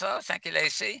Sansar. Thank you,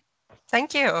 Lacie.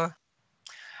 Thank you.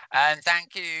 And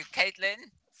thank you, Catilyn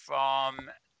from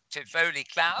Tivoli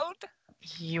Cloud.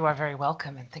 You are very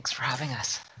welcome, and thanks for having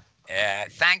us. Yeah,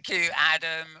 thank you,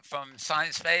 Adam from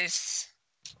Sciencebase.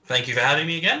 Thank you for having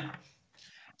me again.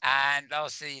 And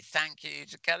lastly, thank you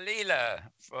to Kalila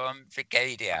from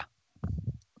Vicadia.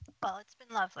 Well, it's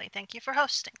been lovely. Thank you for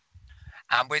hosting.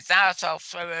 And with that, I'll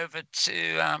throw over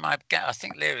to, I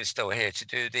think Lyra's still here to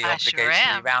do the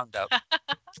obligatory roundup.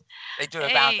 They do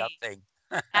a roundup thing.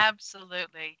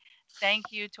 Absolutely.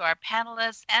 Thank you to our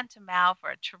panelists and to Mal for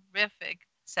a terrific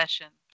session.